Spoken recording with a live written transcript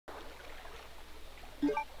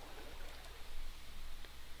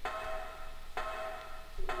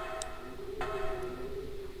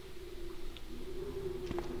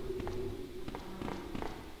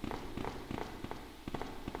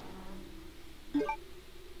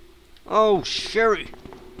Oh, Sherry!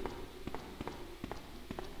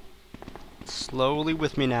 Slowly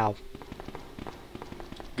with me now.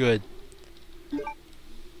 Good. Did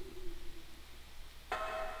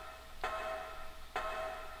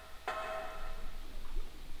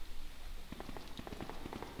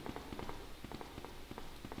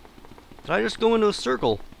I just go into a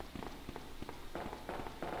circle?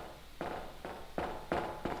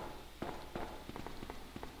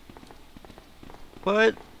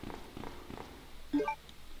 What?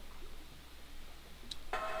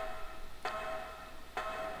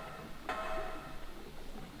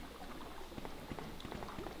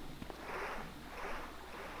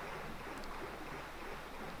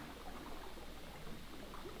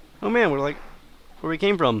 Oh man, we're like where we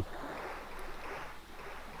came from.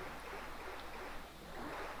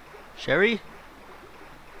 Sherry?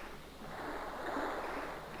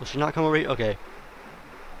 Will she not come over here? Okay.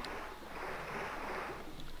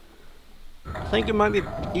 I think it might be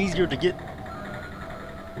easier to get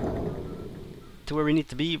to where we need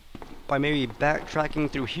to be by maybe backtracking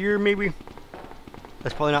through here, maybe?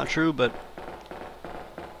 That's probably not true, but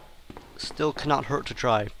still cannot hurt to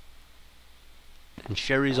try. And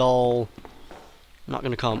Sherry's all not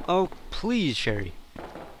gonna come. Oh, please, Sherry.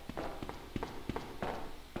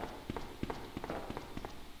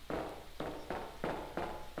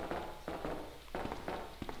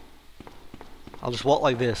 I'll just walk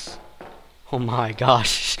like this. Oh my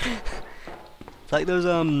gosh. It's like those,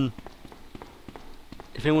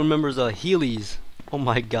 if anyone remembers, Heelys. Oh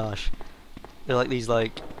my gosh. They're like these,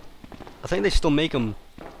 like, I think they still make them.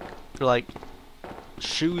 They're like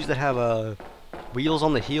shoes that have, wheels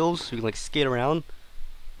on the heels so you can, like, skate around.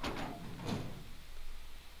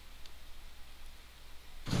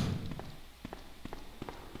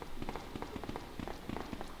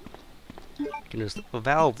 You can just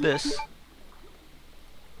valve this.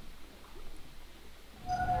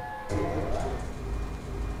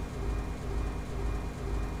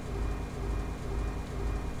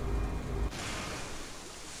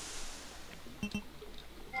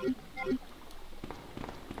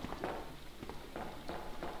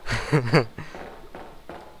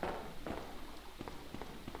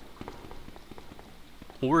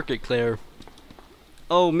 Work it, Claire.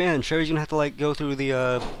 Oh man, Sherry's gonna have to like go through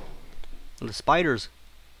the spiders.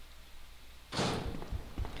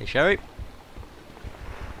 Okay, Sherry.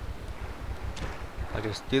 I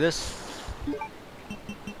can just do this.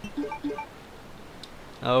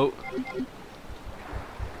 Oh.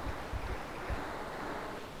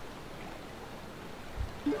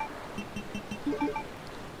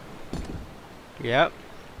 Yep.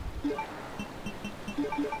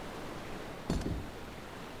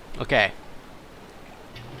 Okay.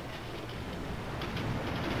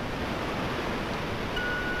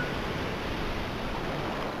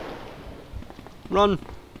 Run.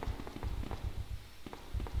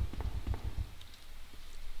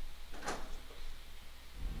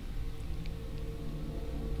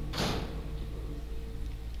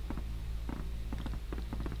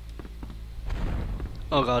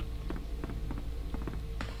 Oh god.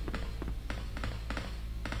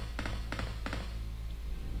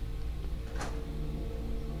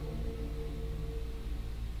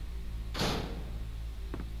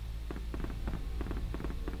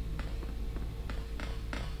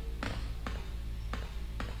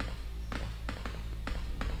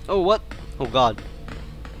 Oh, what? Oh god.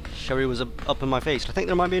 Sherry was up in my face. I think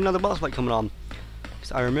there might be another boss fight coming on.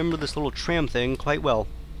 Because I remember this little tram thing quite well.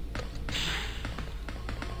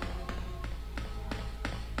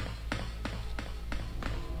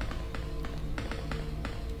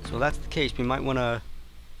 So if that's the case, we might want to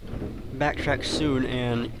backtrack soon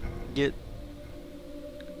and get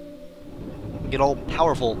all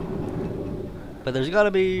powerful. But there's got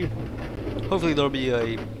to be, hopefully there'll be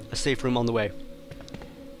a safe room on the way.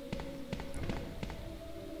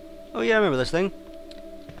 Oh yeah, I remember this thing.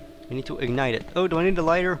 We need to ignite it. Oh, do I need a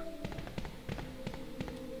lighter?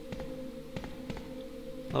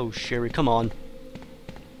 Oh, Sherry, come on.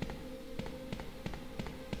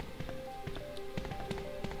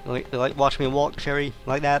 Like watch me walk, Sherry,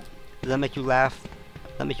 like that. Does that make you laugh?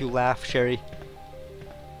 Does that make you laugh, Sherry?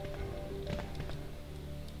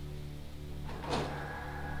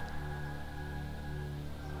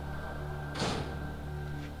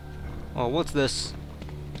 Oh, what's this?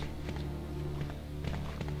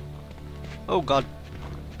 Oh god.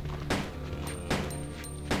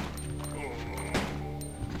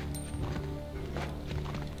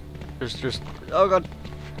 There's just, oh god.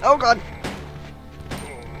 Oh god.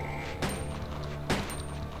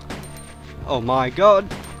 Oh my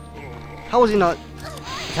god. How has he not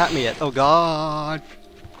attacked me yet? Oh god.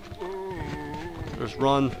 Just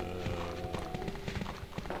run.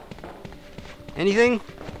 Anything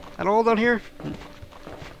at all down here?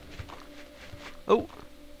 Oh.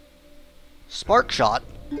 Spark shot?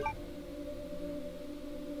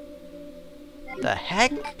 The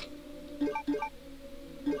heck?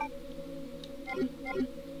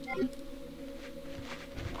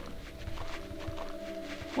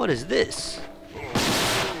 What is this?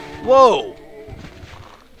 Whoa!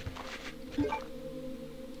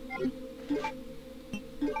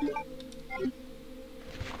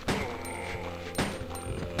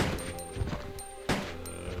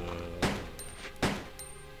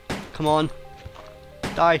 Come on.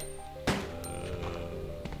 Die.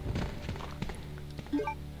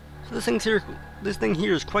 So this thing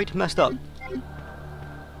here is quite messed up.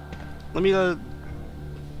 Let me a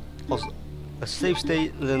save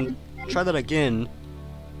state and then try that again.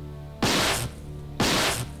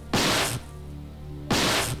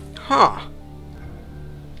 Huh.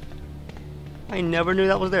 I never knew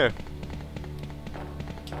that was there.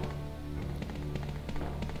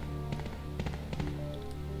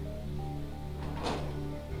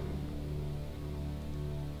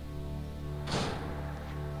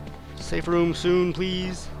 Safe room soon,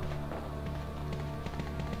 please.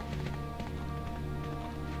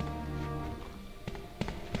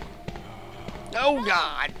 Oh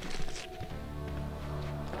God!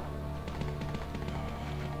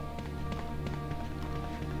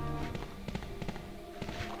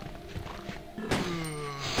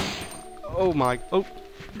 Oh my! Oh,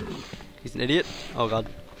 he's an idiot. Oh God.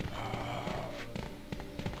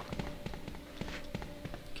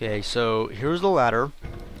 Okay, so here's the ladder.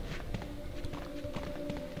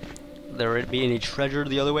 There would be any treasure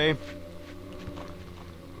the other way.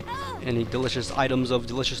 Any delicious items of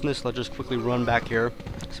deliciousness. Let's just quickly run back here.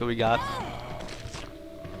 So we got.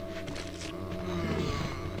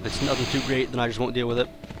 If it's nothing too great, then I just won't deal with it.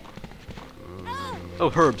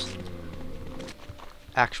 Oh, herbs.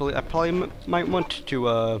 Actually, I probably might want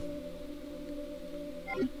to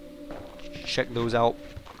check those out.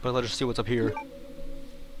 But let's just see what's up here.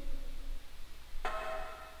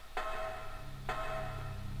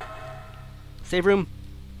 Save room.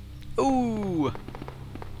 Ooh.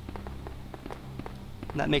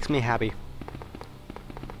 That makes me happy.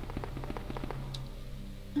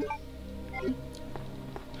 We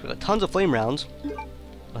got tons of flame rounds.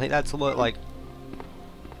 I think that's what, like...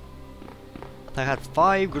 I had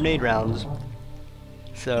 5 grenade rounds.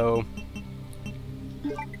 So...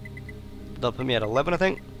 That'll put me at 11, I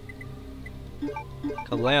think.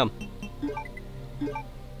 Kablam.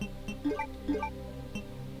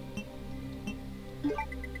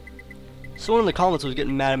 Someone in the comments was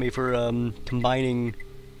getting mad at me for combining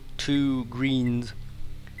 2 greens.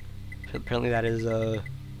 Apparently that is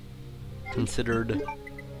considered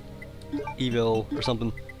evil or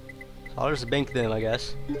something. So I'll just bank them, I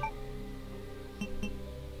guess.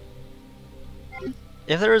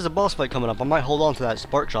 If there is a boss fight coming up, I might hold on to that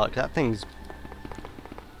spark shot, because that thing's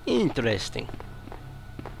interesting,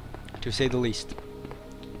 to say the least.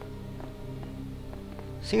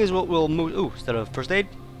 Seeing as what we'll move. Ooh, is that a first aid?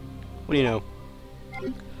 What do you know?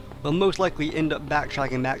 We'll most likely end up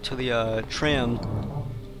backtracking back to the tram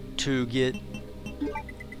to get,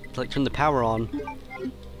 like, turn the power on.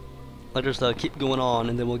 Let's just keep going on,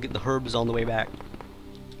 and then we'll get the herbs on the way back.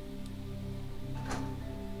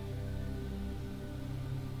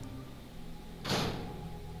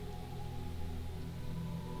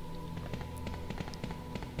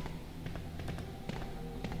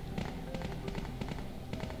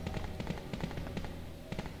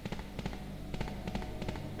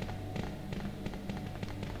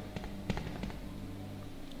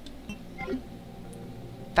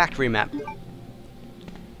 Factory map.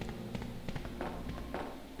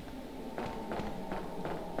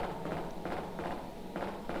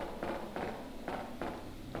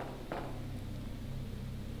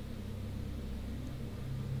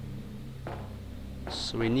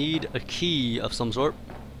 So we need a key of some sort.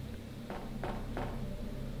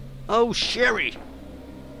 Oh, Sherry!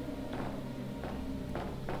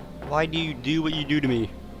 Why do you do what you do to me?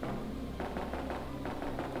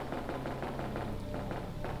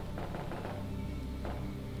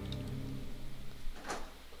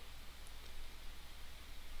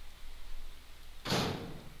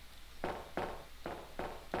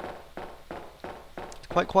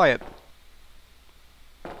 Quite quiet.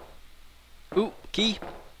 Ooh, key.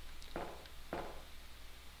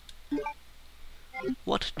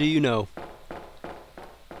 What do you know?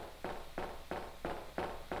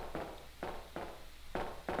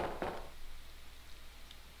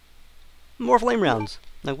 More flame rounds.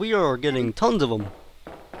 Like, we are getting tons of them.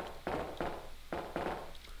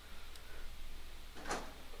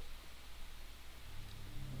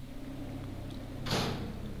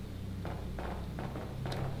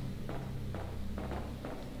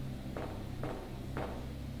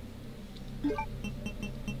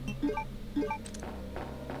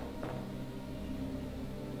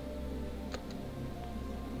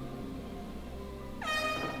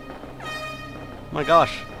 My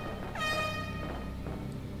gosh.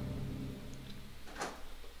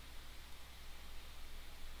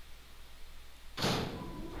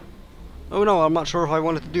 Oh no, I'm not sure if I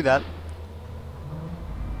wanted to do that.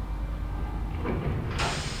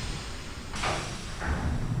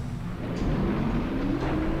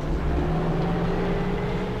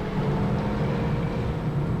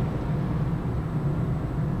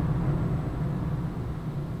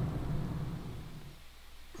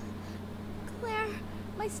 Claire,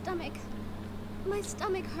 my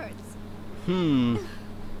stomach hurts.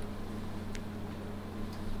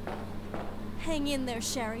 Hang in there,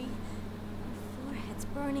 Sherry. Your forehead's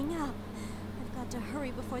burning up. I've got to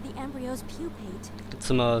hurry before the embryos pupate. Get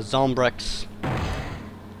some Zombrex.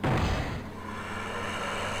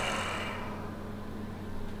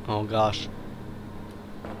 Oh gosh.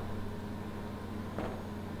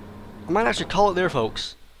 I might actually call it there,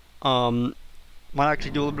 folks. Might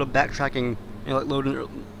actually do a little bit of backtracking, you know, like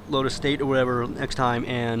load a state or whatever next time,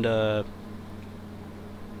 and I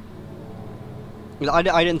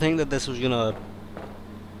didn't think that this was gonna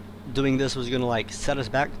doing this was gonna like set us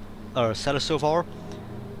back or set us so far,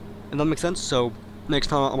 and that makes sense. So next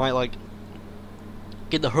time I might like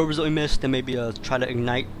get the herbs that we missed and maybe try to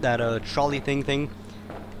ignite that trolley thing,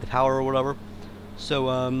 the power or whatever. So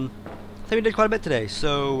I think we did quite a bit today,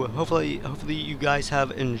 so hopefully you guys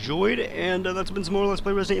have enjoyed, and that's been some more Let's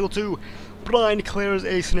Play Resident Evil 2 Blind Claire's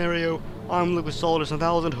A Scenario. I'm Liquid Solidus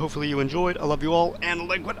 1000, hopefully you enjoyed. I love you all, and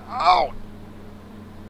Liquid out!